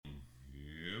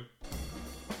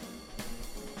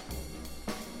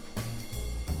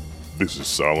This is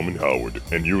Solomon Howard,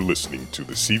 and you're listening to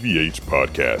the CVH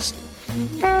Podcast.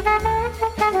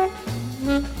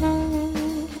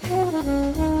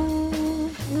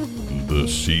 The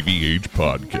CVH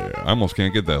Podcast. I almost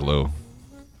can't get that low.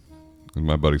 With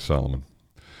my buddy Solomon.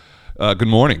 Good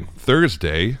morning.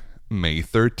 Thursday, May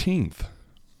 13th.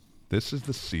 This is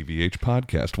the CVH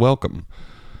Podcast. Welcome.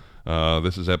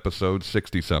 This is episode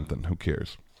 60-something. Who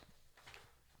cares?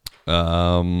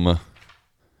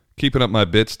 Keeping up my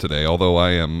bits today, although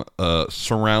I am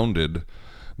surrounded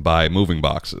by moving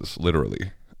boxes,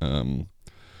 literally.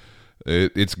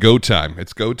 It's go time.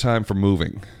 It's go time for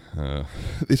moving.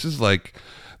 This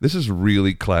is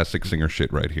really classic singer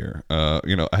shit right here. I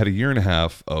had a year and a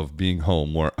half of being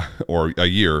home, or a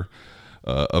year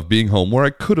of being home where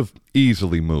I could have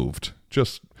easily moved,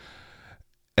 just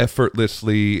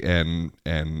effortlessly and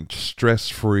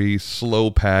stress-free, slow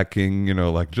packing,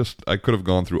 I could have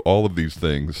gone through all of these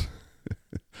things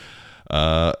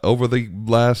over the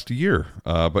last year.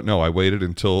 But no, I waited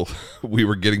until we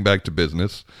were getting back to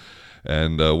business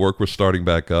and work was starting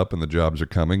back up and the jobs are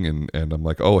coming and I'm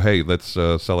like, oh, hey, let's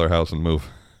sell our house and move.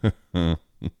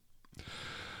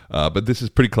 But this is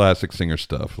pretty classic singer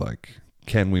stuff. Like,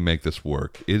 can we make this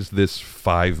work? Is this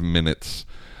 5 minutes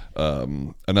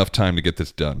enough time to get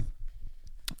this done?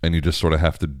 And you just sort of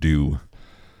have to do.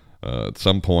 At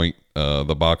some point,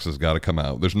 the box has got to come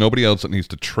out. There's nobody else that needs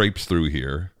to traipse through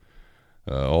here.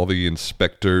 All the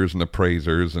inspectors and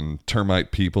appraisers and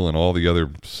termite people and all the other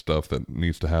stuff that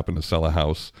needs to happen to sell a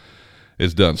house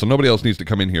is done. So nobody else needs to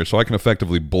come in here. So I can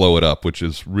effectively blow it up, which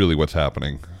is really what's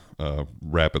happening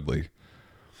rapidly.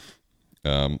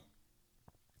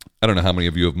 I don't know how many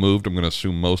of you have moved. I'm going to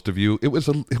assume most of you. It was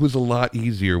a lot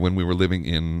easier when we were living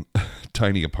in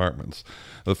tiny apartments.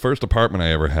 The first apartment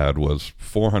I ever had was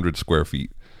 400 square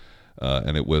feet,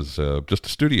 and it was just a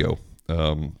studio.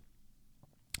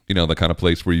 The kind of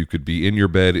place where you could be in your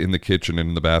bed, in the kitchen, and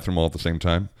in the bathroom all at the same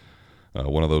time.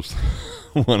 One of those,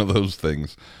 one of those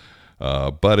things.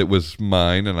 But it was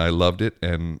mine, and I loved it.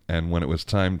 And when it was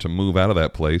time to move out of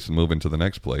that place and move into the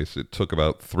next place, it took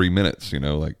about 3 minutes.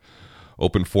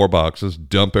 Open 4 boxes,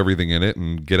 dump everything in it,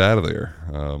 and get out of there.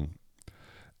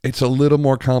 It's a little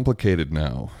more complicated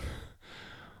now.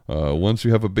 Once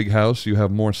you have a big house, you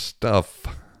have more stuff.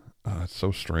 It's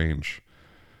so strange.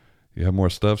 You have more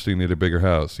stuff, so you need a bigger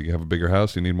house. You have a bigger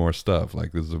house, you need more stuff.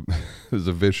 Like, this is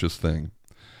a vicious thing.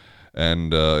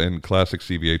 And in classic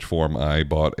CVH form, I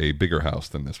bought a bigger house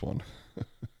than this one.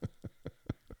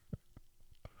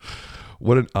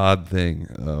 What an odd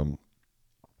thing.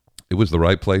 It was the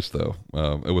right place, though.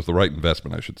 It was the right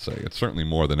investment, I should say. It's certainly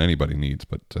more than anybody needs,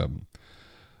 but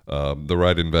the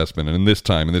right investment. And in this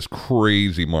time, in this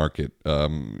crazy market,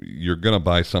 you're going to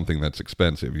buy something that's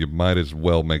expensive. You might as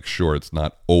well make sure it's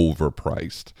not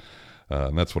overpriced.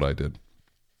 And that's what I did.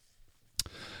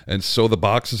 And so the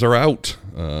boxes are out.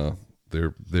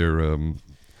 They're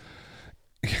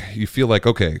you feel like,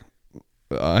 okay,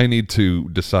 I need to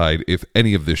decide if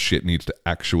any of this shit needs to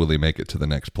actually make it to the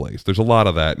next place. There's a lot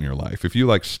of that in your life. If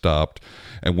you stopped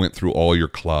and went through all your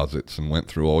closets and went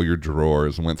through all your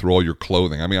drawers and went through all your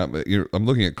clothing. I mean, I'm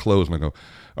looking at clothes and I go,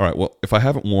 all right, well, if I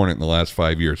haven't worn it in the last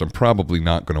 5 years, I'm probably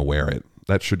not going to wear it.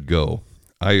 That should go.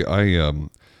 I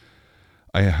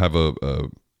have a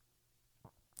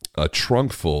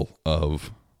trunk full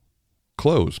of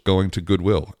clothes going to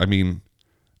Goodwill. I mean,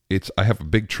 I have a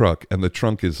big truck and the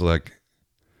trunk is like,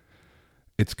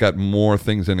 it's got more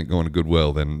things in it going to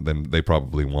Goodwill than they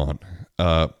probably want.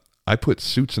 I put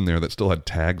suits in there that still had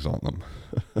tags on them.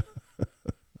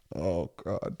 Oh,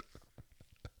 God.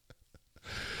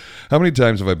 How many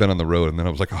times have I been on the road and then I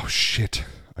was like, oh, shit,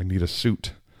 I need a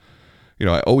suit.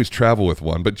 I always travel with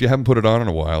one, but you haven't put it on in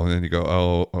a while. And then you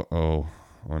go,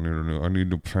 I need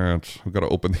new pants. I've got to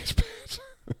open these pants.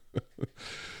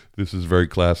 This is very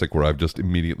classic where I've just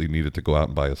immediately needed to go out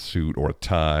and buy a suit or a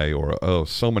tie or,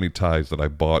 so many ties that I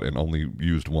bought and only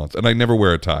used once. And I never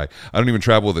wear a tie. I don't even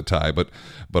travel with a tie, but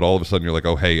all of a sudden you're like,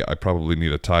 oh, hey, I probably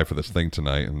need a tie for this thing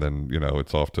tonight. And then,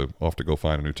 it's off to go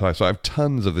find a new tie. So I have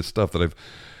tons of this stuff that I've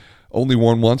only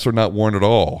worn once or not worn at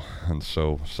all. And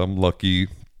so some lucky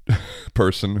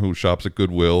person who shops at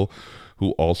Goodwill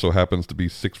who also happens to be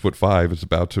 6'5" is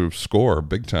about to score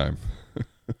big time.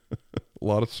 A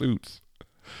lot of suits.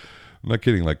 I'm not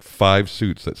kidding, like 5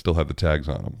 suits that still have the tags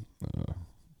on them.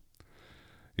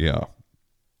 Yeah.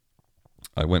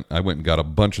 I went and got a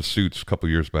bunch of suits a couple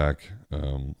years back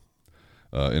in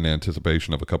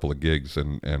anticipation of a couple of gigs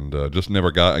and just never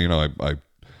got, I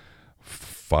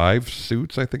 5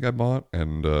 suits I think I bought,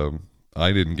 and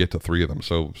I didn't get to 3 of them.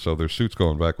 So there's suits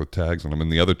going back with tags on them,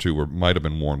 and the other 2 might have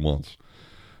been worn once.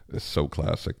 It's so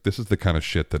classic. This is the kind of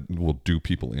shit that will do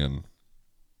people in.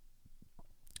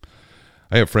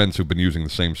 I have friends who've been using the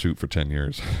same suit for 10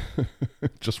 years.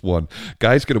 Just one.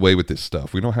 Guys get away with this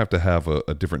stuff. We don't have to have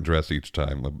a different dress each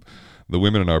time. The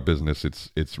women in our business,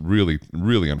 it's really,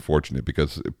 really unfortunate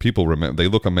because people remember, they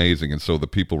look amazing, and so the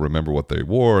people remember what they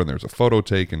wore, and there's a photo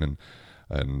taken,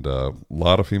 and a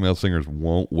lot of female singers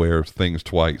won't wear things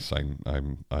twice.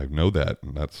 I know that,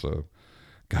 and that's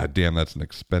goddamn, that's an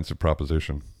expensive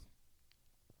proposition.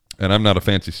 And I'm not a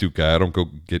fancy suit guy. I don't go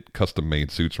get custom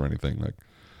made suits or anything. Like,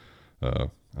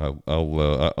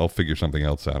 I'll figure something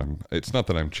else out. It's not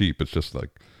that I'm cheap. It's just like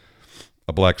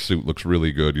a black suit looks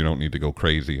really good. You don't need to go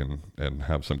crazy and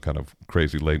have some kind of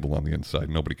crazy label on the inside.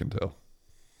 Nobody can tell.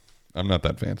 I'm not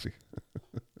that fancy.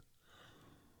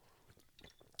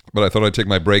 But I thought I'd take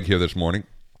my break here this morning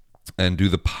and do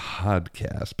the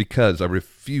podcast because I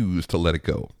refuse to let it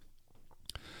go.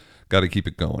 Got to keep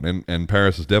it going. And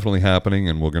Paris is definitely happening,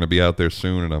 and we're going to be out there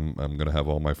soon, and I'm going to have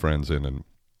all my friends in, and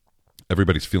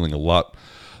everybody's feeling a lot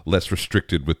less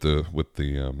restricted with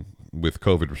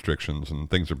COVID restrictions, and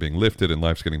things are being lifted, and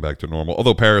life's getting back to normal.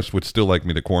 Although Paris would still like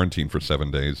me to quarantine for 7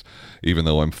 days, even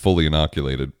though I'm fully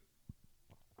inoculated.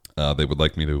 They would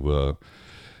like me to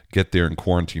get there and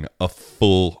quarantine a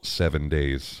full 7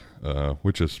 days,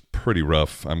 which is pretty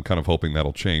rough. I'm kind of hoping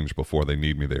that'll change before they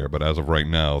need me there. But as of right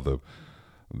now,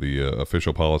 the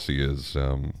official policy is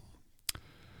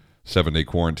 7-day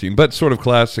quarantine. But sort of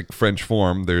classic French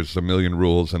form, there's a million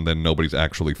rules, and then nobody's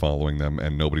actually following them,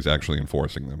 and nobody's actually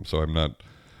enforcing them. So I'm not,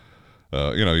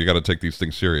 you got to take these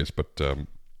things serious. But,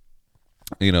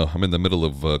 I'm in the middle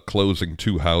of closing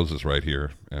 2 houses right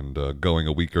here, and going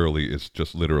a week early is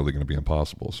just literally going to be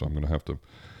impossible. So I'm going to have to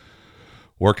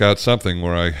work out something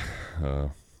where I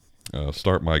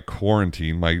start my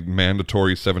quarantine, my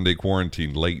mandatory 7-day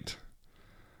quarantine late.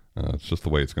 It's just the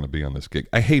way it's going to be on this gig.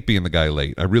 I hate being the guy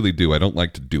late. I really do. I don't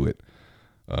like to do it.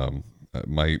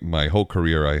 My whole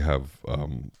career, I have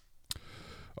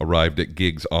arrived at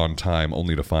gigs on time,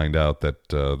 only to find out that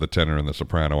the tenor and the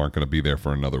soprano aren't going to be there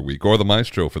for another week, or the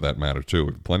maestro for that matter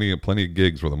too. Plenty of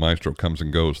gigs where the maestro comes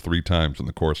and goes 3 times in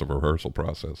the course of a rehearsal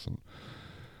process, and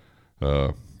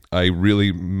I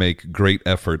really make great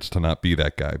efforts to not be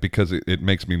that guy because it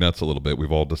makes me nuts a little bit. We've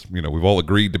all just, we've all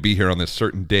agreed to be here on this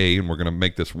certain day, and we're going to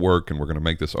make this work, and we're going to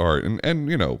make this art. And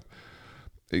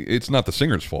it's not the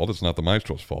singer's fault. It's not the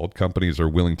maestro's fault. Companies are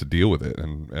willing to deal with it.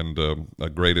 And a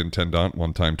great intendant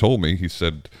one time told me, he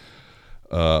said,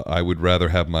 I would rather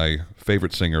have my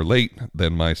favorite singer late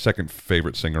than my second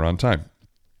favorite singer on time,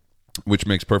 which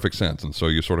makes perfect sense. And so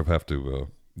you sort of have to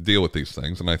deal with these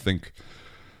things. And I think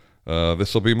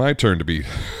this will be my turn to be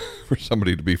for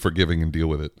somebody to be forgiving and deal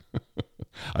with it.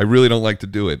 I really don't like to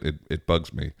do it. It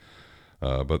bugs me.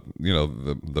 But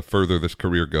the further this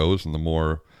career goes, and the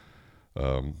more,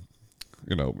 in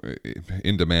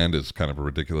demand is kind of a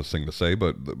ridiculous thing to say,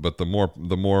 but the more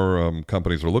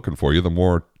companies are looking for you, the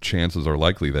more chances are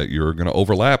likely that you're going to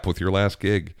overlap with your last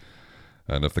gig.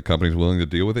 And if the company's willing to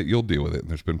deal with it, you'll deal with it. And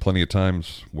there's been plenty of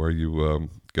times where you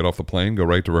get off the plane, go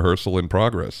right to rehearsal in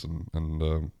progress,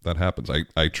 and that happens.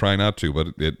 I try not to,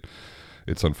 but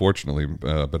it's unfortunately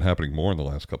been happening more in the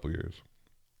last couple of years.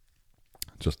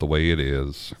 Just the way it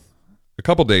is. A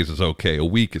couple days is okay. A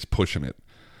week is pushing it.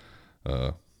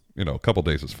 A couple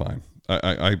days is fine.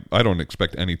 I don't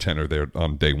expect any tenor there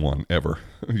on day one ever.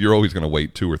 You're always going to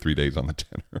wait 2 or 3 days on the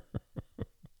tenor.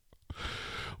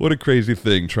 What a crazy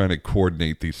thing, trying to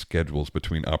coordinate these schedules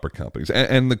between opera companies.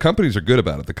 And the companies are good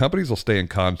about it. The companies will stay in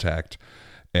contact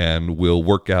and will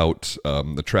work out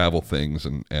the travel things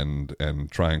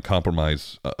and try and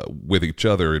compromise with each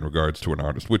other in regards to an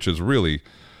artist, which is really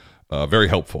very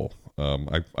helpful.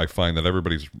 I find that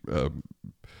everybody's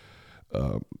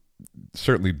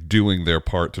certainly doing their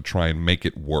part to try and make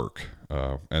it work.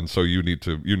 And so you need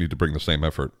to bring the same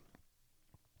effort.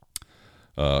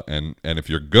 And if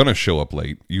you're gonna show up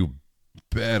late, you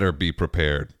better be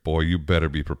prepared. Boy, you better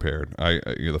be prepared.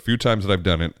 The few times that I've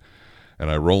done it,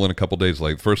 and I roll in a couple days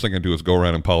late, first thing I do is go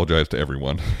around and apologize to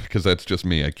everyone because that's just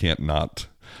me. I can't not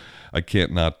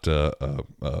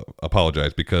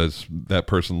apologize because that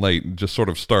person late just sort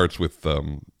of starts with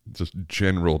just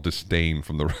general disdain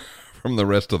from the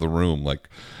rest of the room. Like,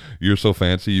 you're so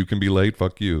fancy, you can be late.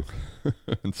 Fuck you.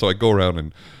 And so I go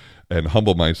around and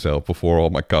humble myself before all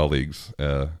my colleagues.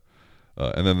 And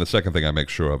then the second thing I make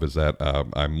sure of is that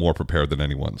I'm more prepared than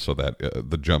anyone, so that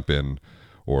the jump in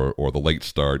or the late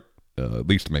start at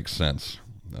least makes sense.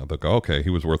 They'll go, okay, he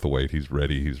was worth the wait. He's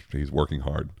ready. He's working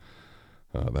hard.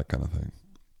 That kind of thing.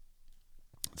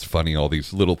 It's funny, all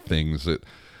these little things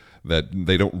that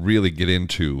they don't really get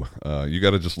into. You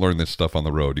got to just learn this stuff on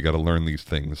the road. You got to learn these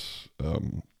things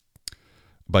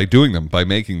by doing them, by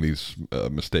making these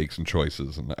mistakes and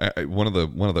choices. And one of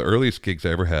the earliest gigs I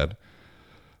ever had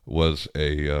was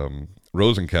a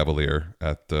Rosenkavalier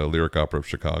at the Lyric Opera of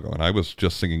Chicago, and I was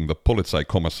just singing the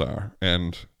Polizeikommissar.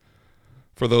 And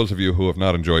for those of you who have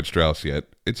not enjoyed Strauss yet,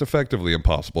 it's effectively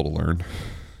impossible to learn,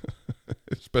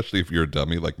 especially if you're a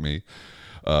dummy like me.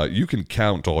 You can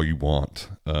count all you want.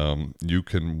 You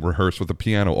can rehearse with the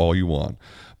piano all you want,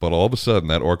 but all of a sudden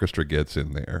that orchestra gets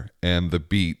in there, and the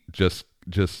beat just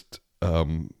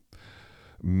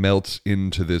melts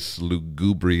into this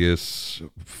lugubrious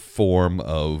form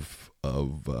of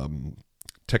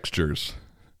textures,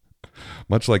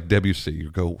 much like Debussy.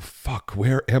 You go, fuck,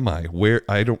 where am I? Where?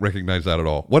 I don't recognize that at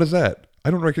all. What is that? I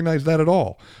don't recognize that at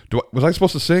all. Was I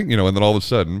supposed to sing? You know, and then all of a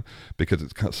sudden, because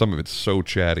some of it's so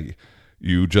chatty,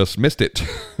 you just missed it.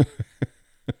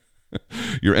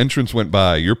 Your entrance went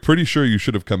by. You're pretty sure you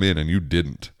should have come in, and you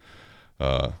didn't.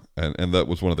 And that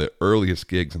was one of the earliest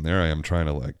gigs, and there I am trying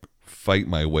to like fight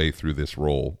my way through this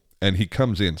role. And he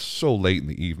comes in so late in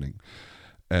the evening,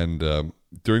 and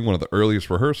during one of the earliest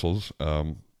rehearsals,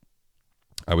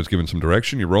 I was given some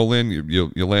direction. You roll in,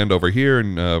 you land over here,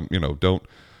 and don't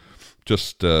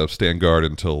just stand guard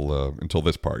until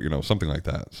this part, something like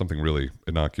that, something really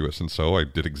innocuous. And so I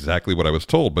did exactly what I was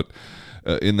told. But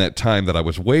in that time that I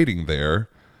was waiting there,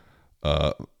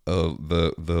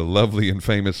 the lovely and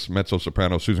famous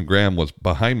mezzo-soprano Susan Graham was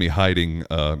behind me, hiding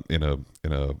in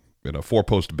a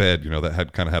four-post bed, that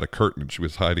had a curtain, and she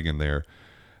was hiding in there.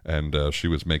 And she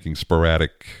was making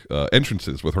sporadic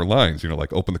entrances with her lines,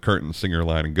 like open the curtain, sing your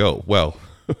line, and go. Well,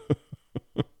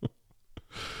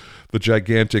 the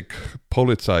gigantic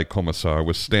Polizeikommissar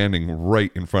was standing right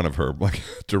in front of her, like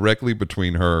directly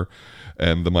between her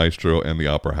and the maestro and the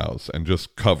opera house, and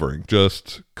just covering.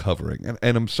 And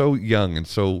I'm so young and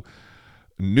so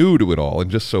new to it all, and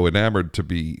just so enamored to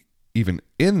be even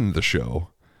in the show.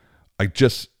 I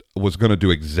just was going to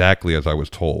do exactly as I was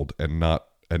told, and not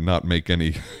make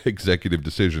any executive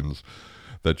decisions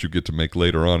that you get to make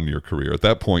later on in your career. At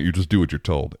that point, you just do what you're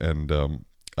told. And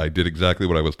I did exactly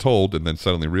what I was told, and then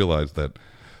suddenly realized that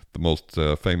the most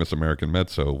famous American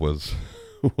mezzo was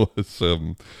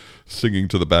singing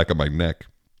to the back of my neck.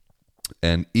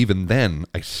 And even then,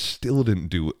 I still didn't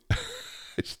do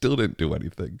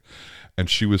anything. And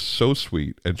she was so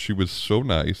sweet, and she was so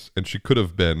nice, and she could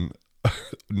have been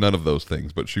none of those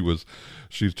things, but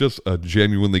she's just a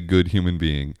genuinely good human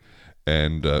being.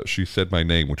 And she said my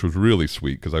name, which was really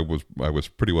sweet, because I was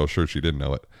pretty well sure she didn't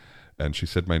know it. And she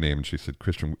said my name, and she said,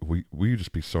 "Christian, will you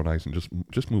just be so nice and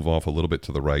just move off a little bit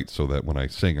to the right, so that when I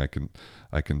sing, I can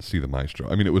see the maestro."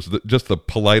 I mean, it was just the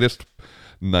politest,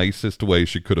 nicest way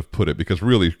she could have put it, because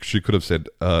really she could have said,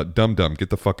 "Dum dum, get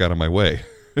the fuck out of my way."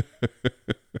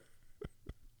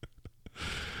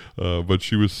 But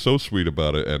she was so sweet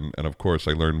about it, and of course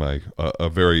I learned a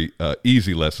very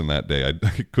easy lesson that day.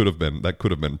 That could have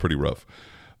been pretty rough,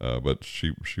 but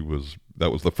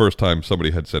that was the first time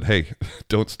somebody had said, "Hey,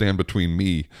 don't stand between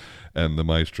me and the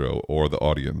maestro or the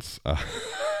audience.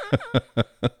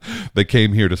 They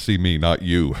came here to see me, not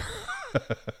you."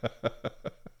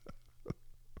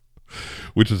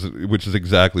 Which is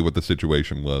exactly what the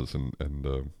situation was, and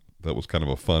that was kind of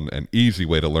a fun and easy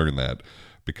way to learn that,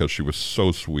 because she was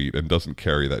so sweet and doesn't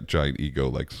carry that giant ego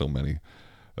like so many,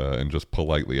 and just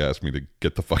politely asked me to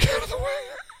get the fuck out of the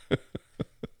way.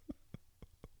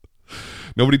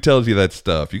 Nobody tells you that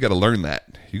stuff. You got to learn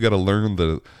that. You got to learn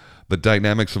the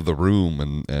dynamics of the room,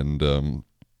 and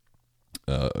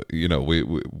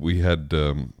we had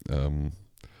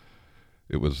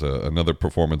it was another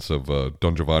performance of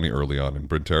Don Giovanni early on, and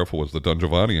Bryn Terfel was the Don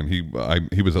Giovanni, and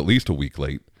he was at least a week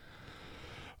late.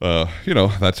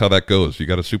 That's how that goes. You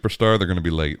got a superstar, they're going to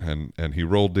be late. And he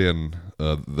rolled in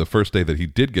the first day that he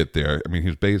did get there. I mean, he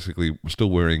was basically still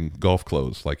wearing golf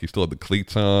clothes. Like, he still had the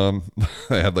cleats on.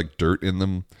 They had, like, dirt in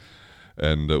them.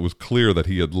 And it was clear that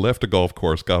he had left a golf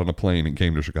course, got on a plane, and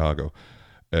came to Chicago.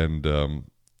 And,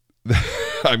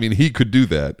 I mean, he could do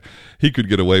that. He could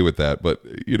get away with that. But,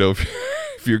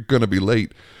 if you're going to be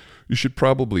late, you should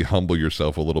probably humble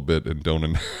yourself a little bit and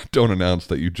don't announce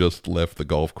that you just left the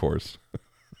golf course.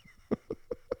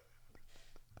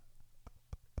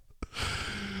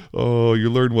 Oh, you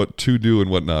learn what to do and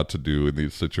what not to do in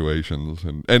these situations,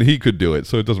 and he could do it,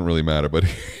 so it doesn't really matter. But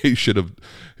he should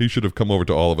have come over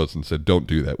to all of us and said, "Don't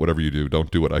do that. Whatever you do,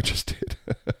 don't do what I just did."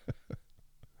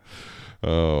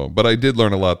 But I did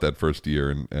learn a lot that first year,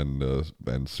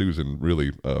 and Susan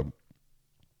really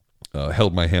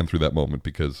held my hand through that moment,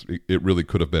 because it really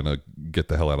could have been a get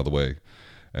the hell out of the way.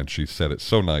 And she said it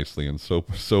so nicely and so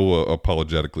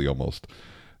apologetically almost.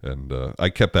 And I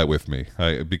kept that with me,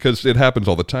 because it happens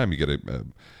all the time. You get a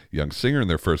young singer in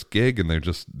their first gig, and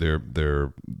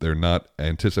they're not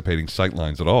anticipating sight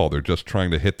lines at all. They're just trying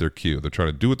to hit their cue. They're trying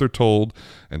to do what they're told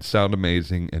and sound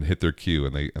amazing and hit their cue.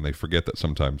 And they forget that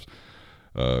sometimes,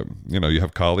 you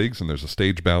have colleagues and there's a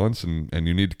stage balance, and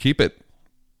you need to keep it.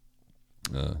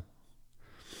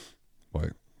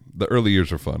 Boy, the early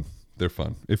years are fun. They're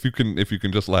fun. If you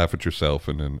can just laugh at yourself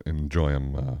and enjoy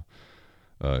them,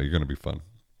 you're going to be fun.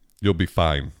 You'll be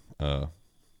fine. I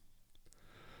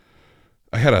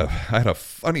had a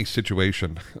funny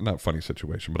situation, not funny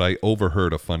situation, but I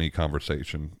overheard a funny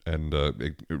conversation, and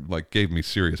it gave me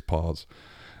serious pause.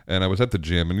 And I was at the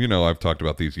gym, and I've talked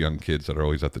about these young kids that are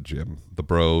always at the gym, the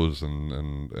bros,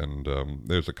 and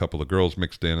there's a couple of girls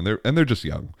mixed in, and they're just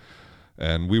young,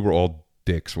 and we were all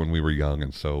dicks when we were young,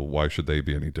 and so why should they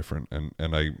be any different?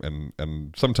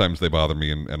 And sometimes they bother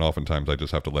me, and oftentimes I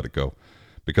just have to let it go,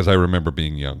 because I remember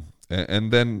being young.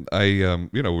 And then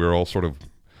we were all sort of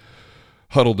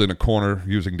huddled in a corner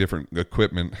using different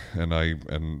equipment, and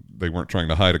they weren't trying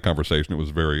to hide a conversation. It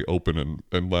was very open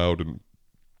and loud, and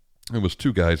it was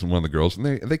two guys and one of the girls, and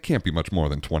they can't be much more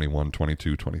than 21,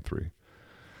 22, 23.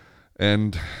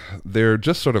 And they're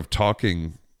just sort of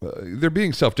talking. They're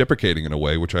being self-deprecating in a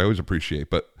way, which I always appreciate,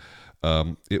 but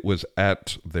it was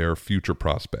at their future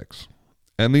prospects.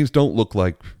 And these don't look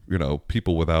like,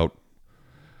 people without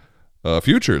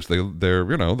futures.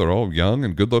 They're all young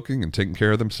and good-looking and taking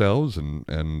care of themselves, and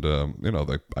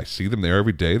I see them there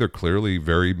every day. They're clearly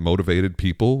very motivated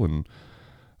people, and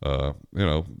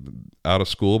out of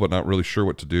school but not really sure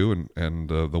what to do. And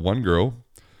the one girl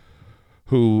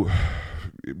who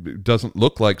doesn't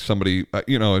look like somebody,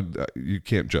 you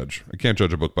can't judge. I can't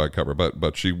judge a book by a cover,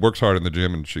 but she works hard in the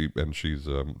gym, and she's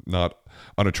not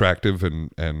unattractive,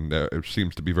 and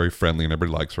seems to be very friendly, and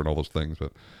everybody likes her and all those things.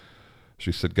 But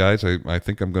she said, "Guys, I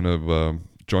think I'm going to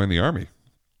join the Army,"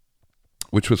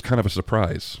 which was kind of a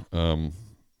surprise. Women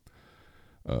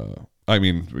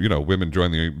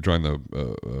join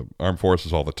the armed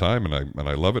forces all the time, and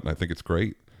I love it, and I think it's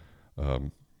great.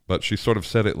 But she sort of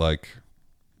said it like,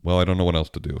 well, I don't know what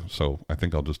else to do, so I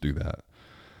think I'll just do that.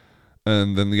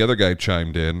 And then the other guy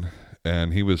chimed in,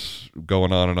 and he was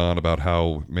going on and on about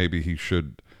how maybe he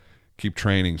should keep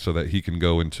training so that he can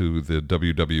go into the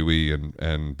WWE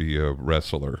and be a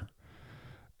wrestler.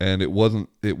 And it wasn't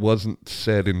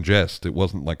said in jest. It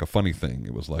wasn't like a funny thing.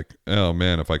 It was like, oh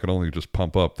man, if I could only just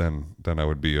pump up, then I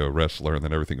would be a wrestler, and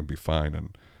then everything would be fine.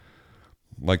 And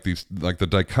like the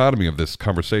dichotomy of this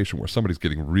conversation where somebody's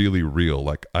getting really real,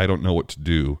 like, I don't know what to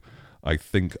do. I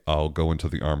think I'll go into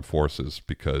the armed forces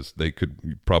because they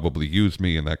could probably use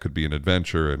me, and that could be an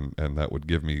adventure, and that would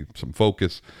give me some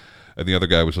focus. And the other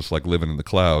guy was just like living in the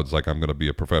clouds, like, I'm going to be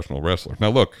a professional wrestler. Now,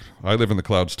 look, I live in the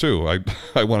clouds too.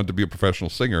 I wanted to be a professional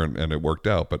singer, and it worked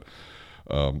out. But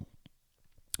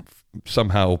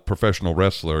somehow, professional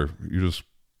wrestler, you're just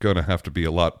going to have to be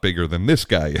a lot bigger than this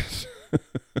guy is.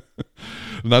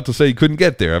 Not to say he couldn't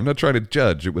get there. I'm not trying to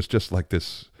judge. It was just like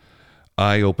this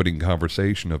eye-opening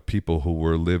conversation of people who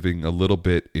were living a little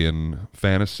bit in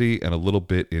fantasy and a little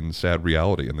bit in sad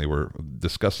reality, and they were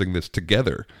discussing this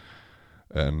together.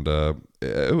 And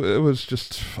it was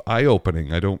just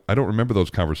eye-opening. I don't remember those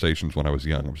conversations when I was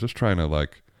young. I was just trying to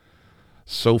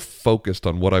so focused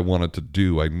on what I wanted to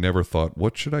do. I never thought,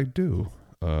 what should I do?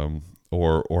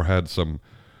 Or had some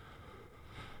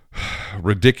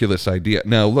ridiculous idea.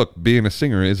 Now, look, being a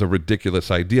singer is a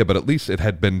ridiculous idea, but at least it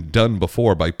had been done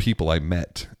before by people I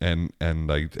met, and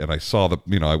I saw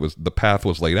the path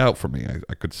was laid out for me.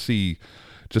 I could see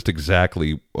just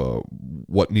exactly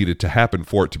what needed to happen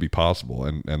for it to be possible.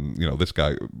 And this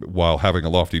guy, while having a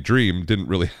lofty dream, didn't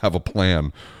really have a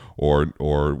plan,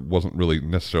 or wasn't really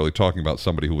necessarily talking about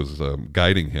somebody who was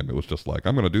guiding him. It was just like,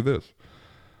 I'm going to do this.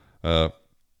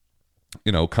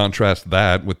 Contrast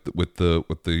that with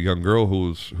the young girl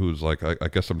who's like, I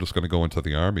guess I'm just going to go into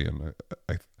the Army. And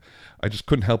I just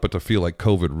couldn't help but to feel like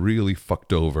COVID really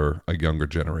fucked over a younger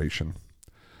generation.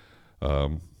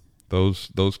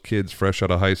 Those kids fresh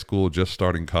out of high school, just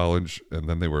starting college, and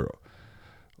then they were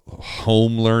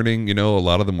home learning. A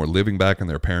lot of them were living back in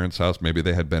their parents' house. Maybe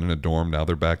they had been in a dorm. Now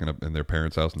they're back in their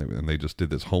parents' house, and they just did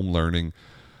this home learning,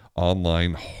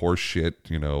 online horse shit.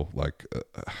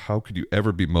 How could you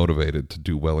ever be motivated to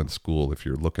do well in school if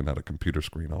you're looking at a computer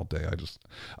screen all day?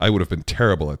 I would have been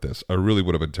terrible at this. I really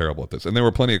would have been terrible at this. And there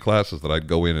were plenty of classes that I'd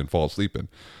go in and fall asleep in.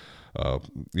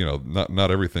 Not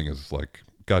everything is like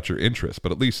got your interest,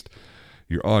 but at least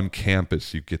you're on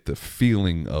campus. You get the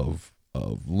feeling of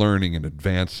learning and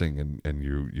advancing, and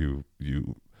you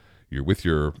you're with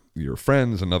your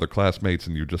friends and other classmates,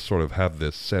 and you just sort of have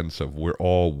this sense of we're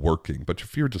all working. But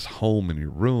if you're just home in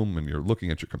your room and you're looking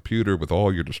at your computer with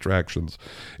all your distractions,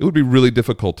 it would be really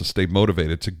difficult to stay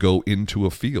motivated to go into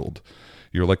a field.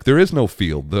 You're like, there is no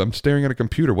field. I'm staring at a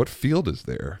computer. What field is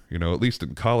there? At least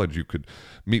in college, you could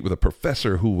meet with a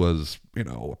professor who was,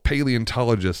 a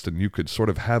paleontologist, and you could sort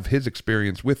of have his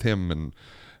experience with him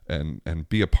and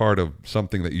be a part of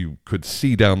something that you could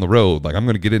see down the road. Like, I'm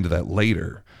going to get into that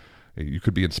later. You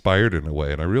could be inspired in a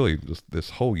way. And I really, just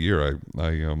this whole year,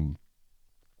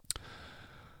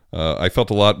 I felt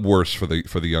a lot worse for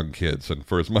the young kids, and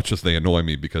for as much as they annoy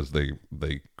me because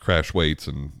they crash weights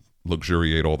and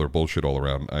luxuriate all their bullshit all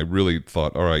around, I really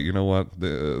thought, all right, you know what?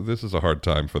 This is a hard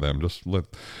time for them. Just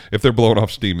if they're blowing off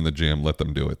steam in the gym, let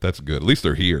them do it. That's good. At least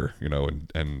they're here,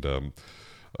 and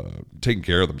taking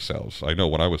care of themselves. I know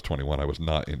when I was 21, I was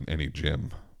not in any gym.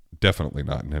 Definitely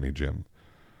not in any gym.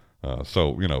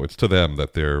 So it's to them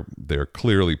that they're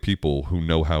clearly people who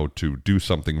know how to do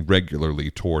something regularly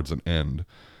towards an end.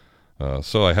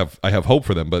 So I have hope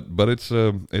for them, but it's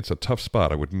a tough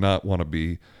spot. I would not want to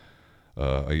be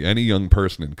any young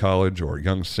person in college or a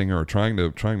young singer or trying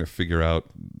to figure out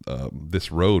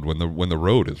this road when the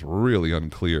road is really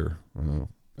unclear.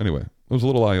 Anyway, it was a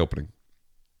little eye-opening.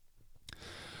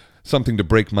 Something to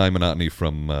break my monotony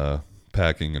from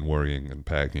packing and worrying and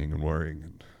packing and worrying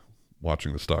and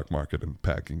watching the stock market and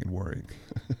packing and worrying.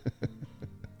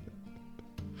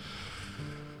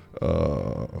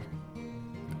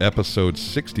 Episode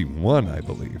 61, I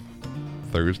believe.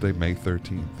 Thursday, May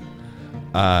 13th.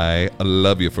 I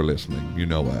love you for listening. You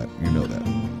know that.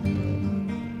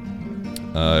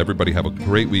 Everybody have a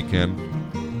great weekend,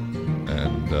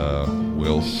 and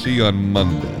we'll see you on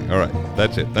Monday. All right,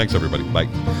 that's it. Thanks, everybody. Bye.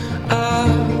 I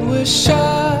wish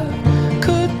I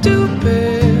could do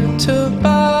better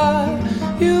by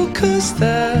you, 'cause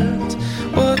that's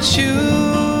what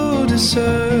you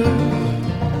deserve.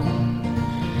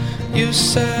 You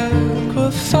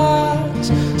sacrifice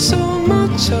so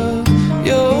much of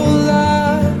your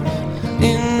life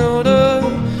in order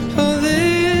for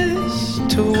this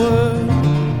to work,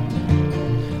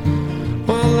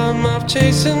 while I'm off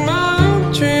chasing my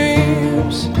own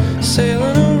dreams,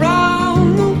 sailing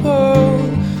around the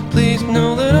world. Please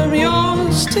know that I'm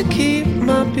yours to keep,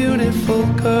 my beautiful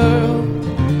girl.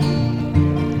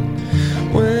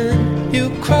 When you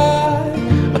cry,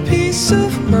 a piece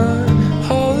of my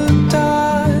heart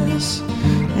dies,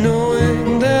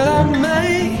 knowing that I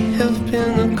may have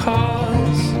been the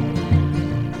cause.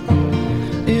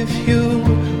 If you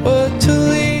were to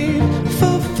leave,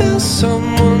 fulfill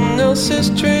someone else's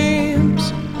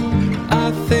dreams,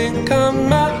 I think I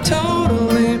might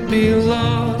totally be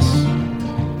lost.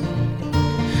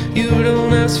 You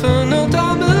don't ask for no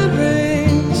diamond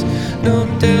rings, no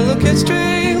delicate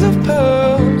strings of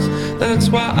pearls. That's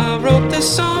why I wrote this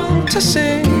song to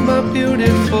sing, my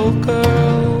beautiful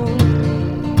girl.